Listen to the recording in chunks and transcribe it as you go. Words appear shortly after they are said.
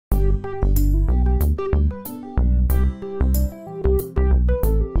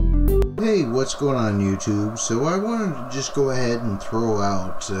what's going on YouTube? So I wanted to just go ahead and throw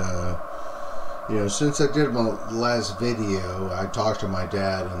out, you know, since I did my last video, I talked to my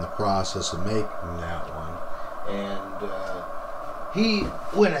dad in the process of making that one, and he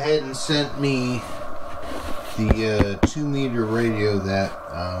went ahead and sent me the 2-meter radio that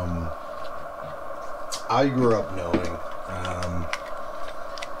I grew up knowing.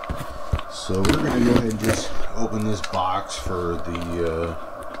 So we're going to go ahead and just open this box for the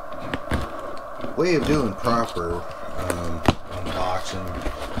way of doing proper unboxing.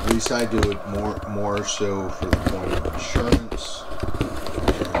 At least I do it more so for the point of insurance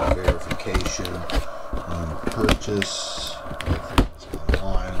and verification, purchase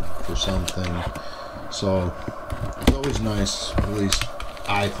online for something. So it's always nice, at least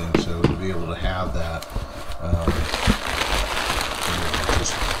I think so, to be able to have that.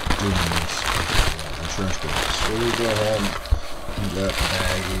 Just doing this insurance business. So we go ahead and got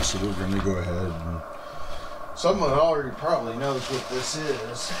baggy, so we're going to go ahead and someone already probably knows what this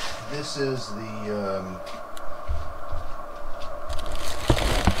is. This is the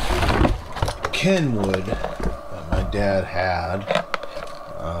Kenwood that my dad had,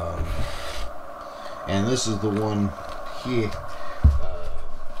 and this is the one he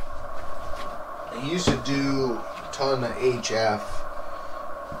used to do a ton of HF,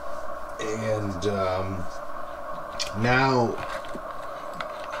 and now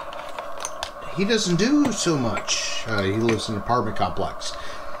he doesn't do so much. He lives in an apartment complex,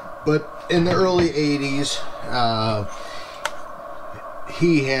 but in the early 80s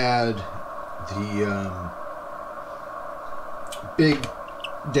he had the big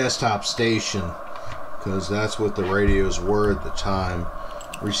desktop station, because that's what the radios were at the time,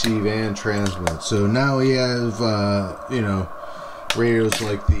 receive and transmit. So now we have you know, radios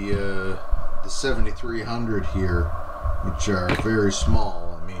like the 7300 here, which are very small.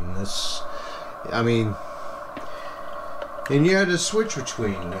 I mean, and you had to switch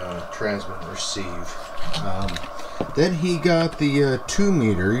between transmit and receive. Then he got the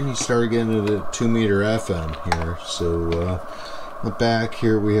 2-meter. He started getting the 2-meter FM here. So the back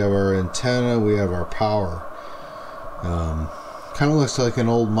here we have our antenna, we have our power. Kind of looks like an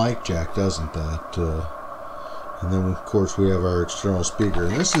old mic jack, doesn't that? And then of course we have our external speaker.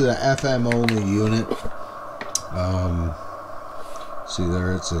 And this is an FM only unit. See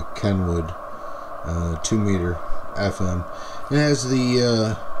there, it's a Kenwood 2-meter FM. It has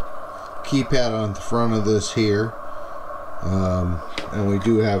the keypad on the front of this here, and we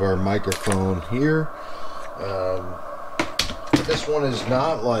do have our microphone here. This one is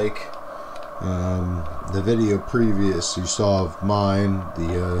not like the video previous you saw of mine,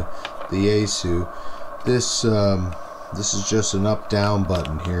 the Yaesu. This is just an up-down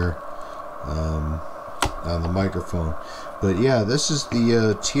button here on the microphone. But yeah, this is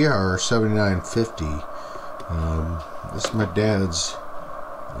the TR-7950. This is my dad's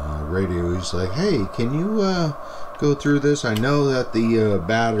radio. He's like, hey, can you go through this? I know that the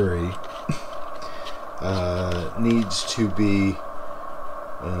battery needs to be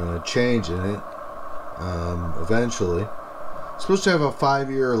changing it eventually. It's supposed to have a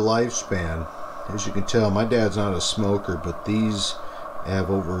 5-year lifespan. As you can tell, my dad's not a smoker, but these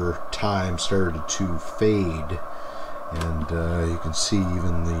have over time started to fade. And you can see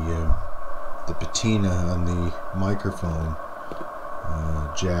even the patina on the microphone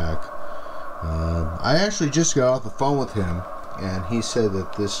jack. I actually just got off the phone with him, and he said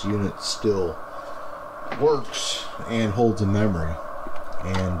that this unit still works and holds a memory.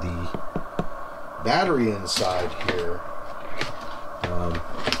 And the battery inside here,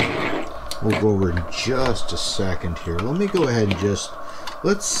 we'll go over in just a second here. Let me go ahead and just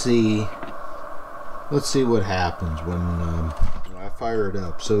let's see what happens when I fire it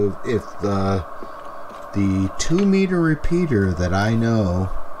up. So if the 2-meter repeater that I know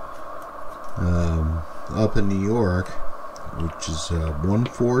up in New York, which is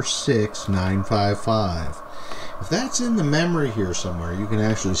 146955, if that's in the memory here somewhere, you can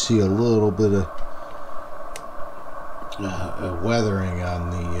actually see a little bit of weathering on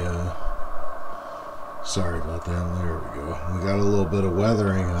the sorry about that. There we go. We got a little bit of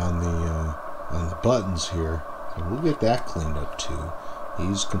weathering on the buttons here, and we'll get that cleaned up too.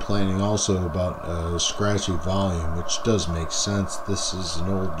 He's complaining also about scratchy volume, which does make sense. This is an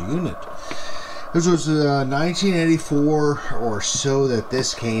old unit. This was 1984 or so that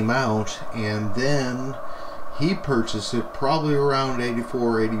this came out, and then he purchased it probably around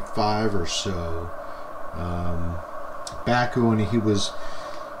 84, 85 or so. Back when he was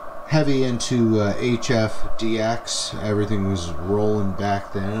heavy into HF DX, everything was rolling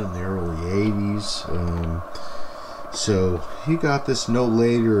back then in the early 80s. So he got this no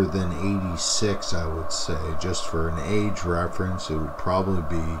later than 86, I would say. Just for an age reference, it would probably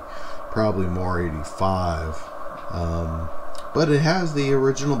be more 85. But it has the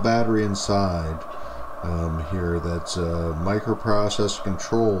original battery inside here. That's microprocessor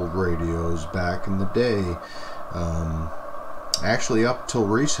controlled radios back in the day. Actually up till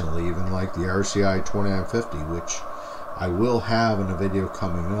recently, even like the RCI 2950, which I will have in a video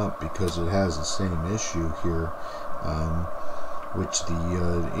coming up because it has the same issue here, which the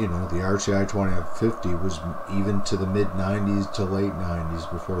RCI 2950 was even to the mid 90s to late 90s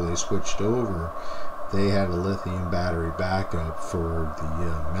before they switched over. They had a lithium battery backup for the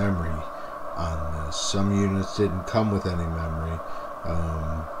memory on this. Some units didn't come with any memory,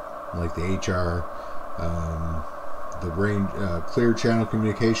 like the HR. The range clear channel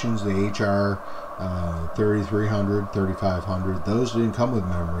communications, the HR 3300, 3500, those didn't come with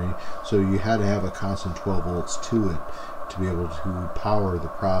memory, so you had to have a constant 12 volts to it to be able to power the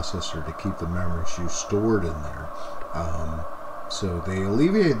processor to keep the memory juice stored in there. So they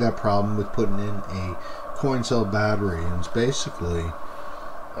alleviated that problem with putting in a coin cell battery, and it's basically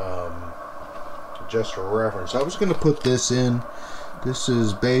just for reference. I was going to put this in. This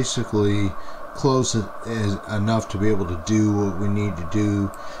is basically close enough to be able to do what we need to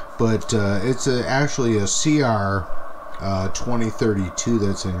do, but it's actually a CR 2032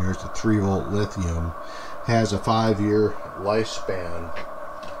 that's in here. It's a 3-volt lithium, has a 5-year lifespan.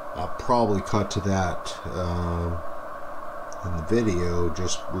 I'll probably cut to that in the video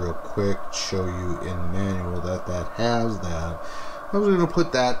just real quick, show you in the manual that has that. I was going to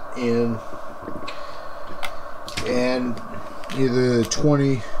put that in, and either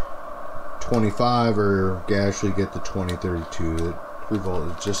 2025 or actually get the 2032. The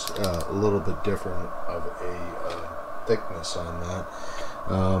 3-volt is just a little bit different of a thickness on that,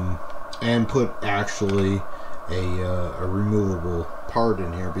 and put actually a removable part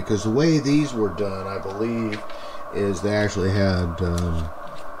in here, because the way these were done, I believe, is they actually had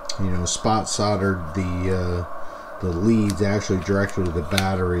spot soldered the leads actually directly to the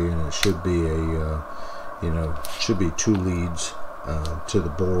battery, and it should be should be 2 leads to the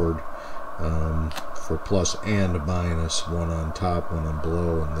board. For plus and minus, one on top, one on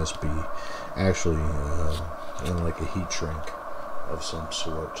below, and this be actually in like a heat shrink of some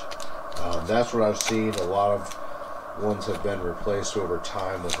sort. That's what I've seen. A lot of ones have been replaced over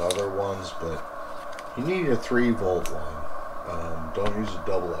time with other ones, but you need a 3-volt one. Don't use a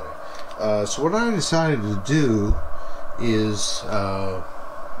AA. So what I decided to do is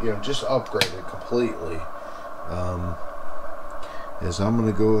just upgrade it completely. Is I'm going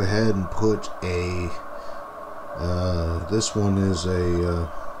to go ahead and put a this one is a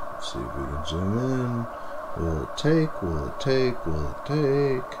let's see if we can zoom in. Will it take?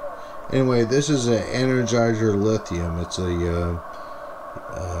 Anyway, this is an Energizer lithium. It's a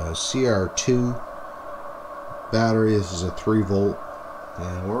CR2 battery. This is a 3-volt,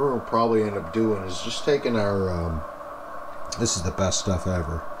 and what we'll probably end up doing is just taking our this is the best stuff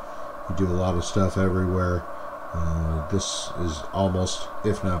ever. You do a lot of stuff everywhere. This is almost,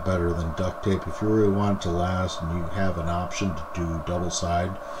 if not better than duct tape, if you really want it to last and you have an option to do double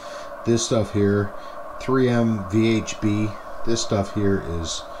side. This stuff here, 3M VHB, this stuff here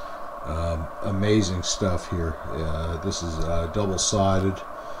is amazing stuff here. This is double sided,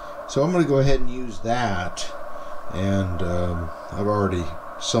 so I'm going to go ahead and use that, and I've already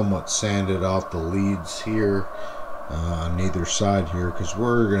somewhat sanded off the leads here on either side here, because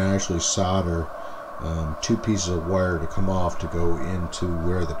we're going to actually solder 2 pieces of wire to come off to go into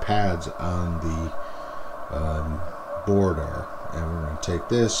where the pads on the board are, and we're going to take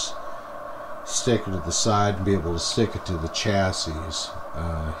this, stick it to the side, and be able to stick it to the chassis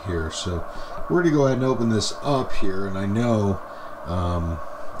here. So we're going to go ahead and open this up here, and I know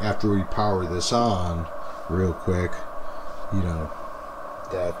after we power this on real quick,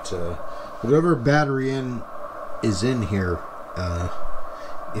 that whatever battery is in here,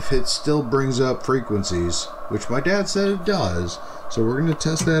 if it still brings up frequencies, which my dad said it does, so we're going to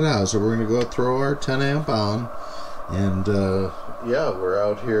test that out. So we're going to go throw our 10 amp on, and yeah, we're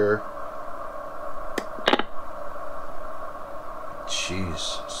out here.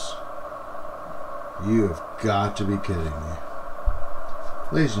 Jesus, you have got to be kidding me.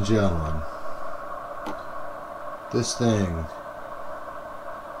 Ladies and gentlemen, this thing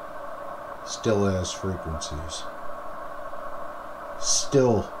still has frequencies.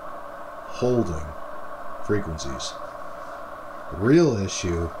 Still holding frequencies. The real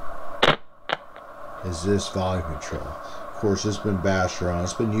issue is this volume control. Of course, it's been bashed around.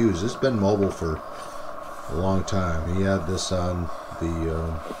 It's been used. It's been mobile for a long time. He had this on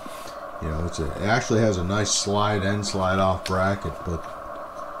the You know, it actually has a nice slide in, slide off bracket, but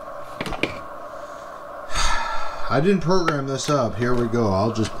I didn't program this up. Here we go.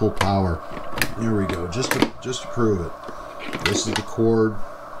 I'll just pull power. Here we go. Just to prove it. This is the cord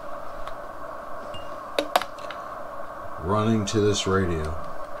running to this radio.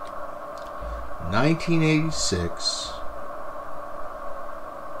 1986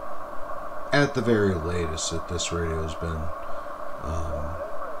 at the very latest that this radio has been,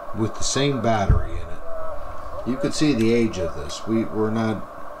 with the same battery in it. You could see the age of this. We're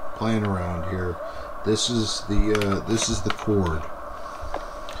not playing around here. This is the cord.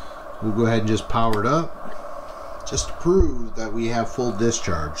 We'll go ahead and just power it up, just to prove that we have full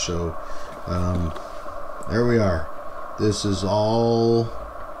discharge. So there we are. This is all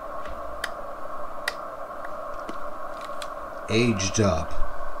aged up.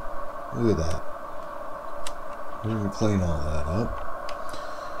 Look at that. We're going to clean all that up.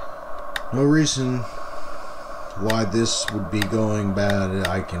 No reason why this would be going bad.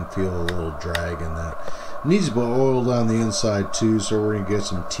 I can feel a little drag in that. It needs to be oiled on the inside too, so we're going to get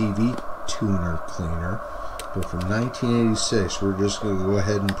some TV tuner cleaner. But from 1986, we're just going to go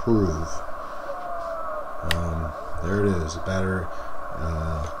ahead and prove. There it is. The battery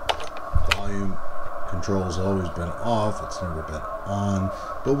volume control's always been off. It's never been on.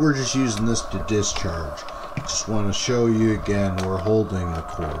 But we're just using this to discharge. Just want to show you again, we're holding the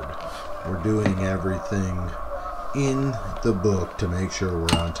cord. We're doing everything in the book to make sure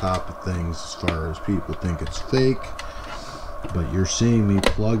we're on top of things as far as people think it's fake. But you're seeing me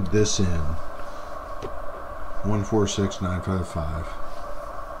plug this in. 146955.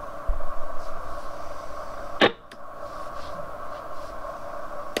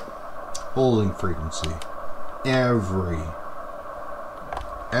 Holding frequency. Every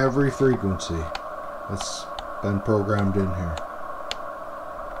frequency that's been programmed in here.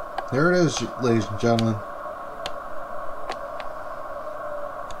 There it is, ladies and gentlemen.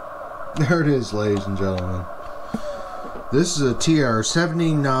 There it is, ladies and gentlemen. This is a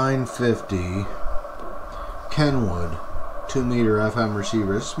TR-7950 Kenwood 2-meter FM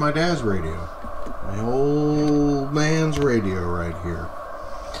receiver. This is my dad's radio. My old man's radio right here.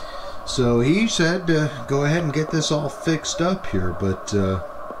 So he said to go ahead and get this all fixed up here, but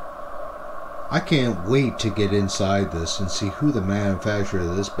I can't wait to get inside this and see who the manufacturer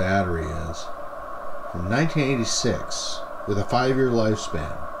of this battery is. From 1986, with a 5-year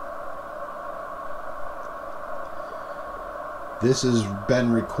lifespan. This has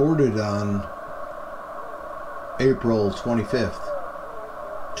been recorded on April 25th,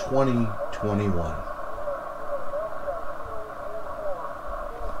 2021.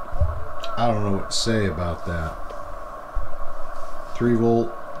 I don't know what to say about that.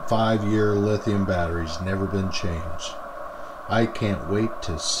 3-volt, 5-year lithium batteries, never been changed. I can't wait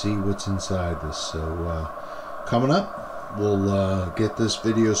to see what's inside this. So coming up, we'll get this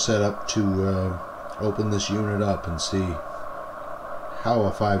video set up to open this unit up and see how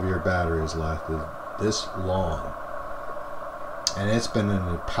a 5-year battery has lasted this long. And it's been in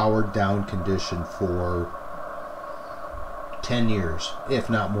a powered down condition for 10 years, if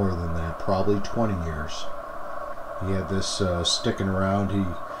not more than that, probably 20 years. He had this sticking around. He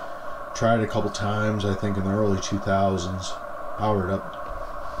tried a couple times, I think in the early 2000s, powered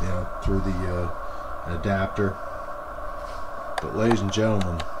up, you know, through the adapter. But ladies and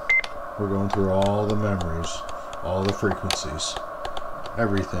gentlemen, we're going through all the memories, all the frequencies,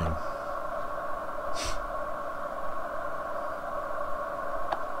 everything.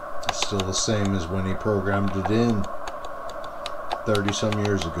 It's still the same as when he programmed it in 30-some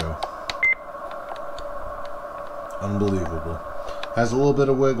years ago. Unbelievable. Has a little bit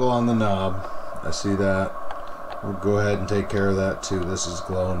of wiggle on the knob. I see that. We'll go ahead and take care of that too. This is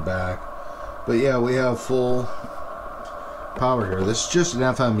glowing back. But yeah, we have full power here. This is just an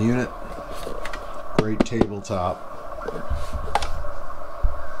FM unit. Great tabletop.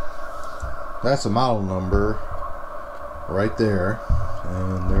 That's a model number right there.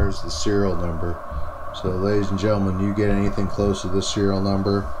 And there's the serial number. So ladies and gentlemen, you get anything close to this serial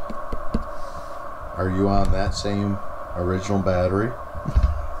number, are you on that same original battery?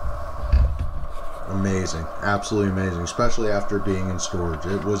 Amazing, absolutely amazing, especially after being in storage.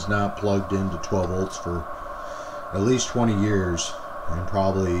 It was not plugged into 12 volts for at least 20 years, and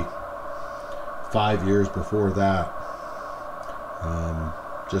probably 5 years before that.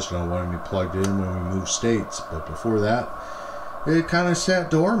 Just don't want to be plugged in when we moved states, but before that it kind of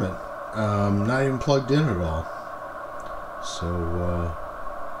sat dormant, not even plugged in at all. So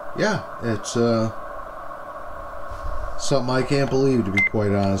yeah, it's something I can't believe, to be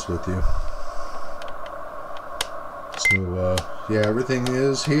quite honest with you. So yeah, everything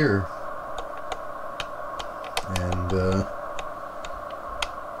is here. And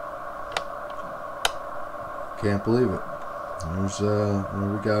can't believe it. There's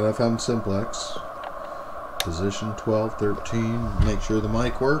we got FM simplex, position 12, 13. Make sure the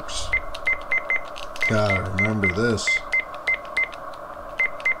mic works. Gotta remember this.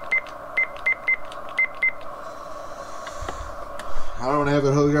 I don't have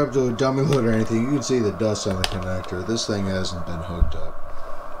it hooked up to a dummy hood or anything. You can see the dust on the connector. This thing hasn't been hooked up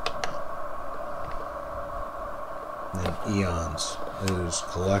in eons. It is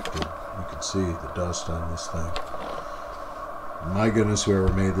collected. You can see the dust on this thing. My goodness,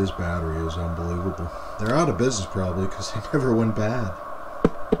 whoever made this battery is unbelievable. They're out of business probably because they never went bad.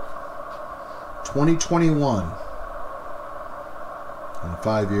 2021 and a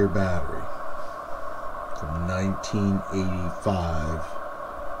 5-year battery from 1985,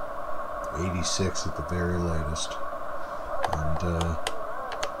 86 at the very latest. And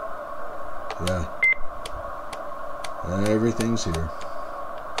yeah, everything's here.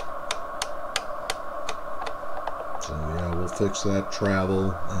 So yeah, we'll fix that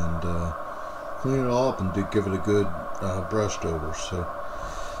travel and clean it all up and give it a good brushed over. So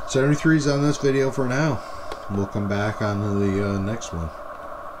 73's on this video for now. We'll come back on the next one.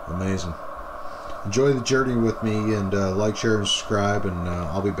 Amazing. Enjoy the journey with me, and like, share, and subscribe, and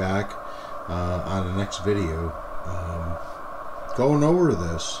I'll be back on the next video going over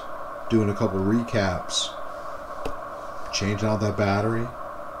this, doing a couple recaps, changing out that battery.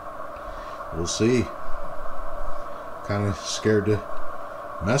 We'll see. Kind of scared to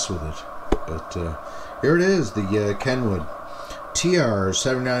mess with it, but here it is, the Kenwood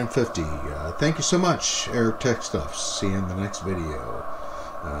TR-7950. Thank you so much, Eric Techstuffs. See you in the next video.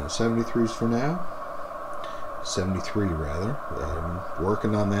 73s for now. 73 rather. I'm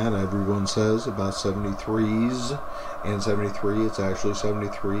working on that. Everyone says about 73s and 73. It's actually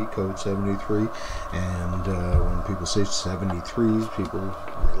 73, code 73. And when people say 73s, people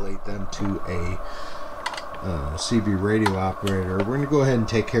relate them to a CB radio operator. We're going to go ahead and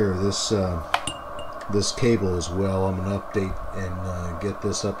take care of this this cable as well. I'm going to update and get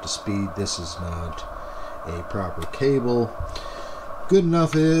this up to speed. This is not a proper cable. Good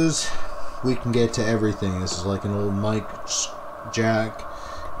enough is we can get to everything. This is like an old mic jack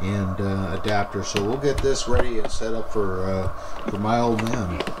and adapter. So we'll get this ready and set up for my old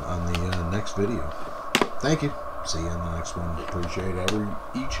man on the next video. Thank you. See you in the next one. Appreciate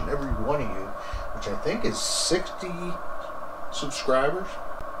each and every one of you, which I think is 60 subscribers.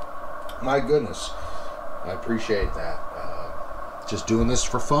 My goodness, I appreciate that. Just doing this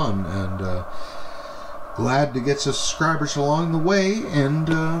for fun, and glad to get some subscribers along the way. And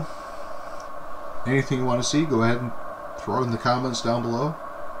anything you want to see, go ahead and throw in the comments down below.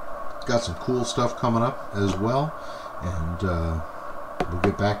 Got some cool stuff coming up as well, and we'll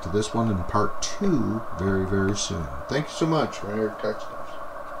get back to this one in part 2 very, very soon. Thank you so much for Eric Techstuffs.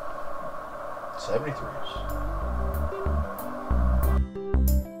 73s.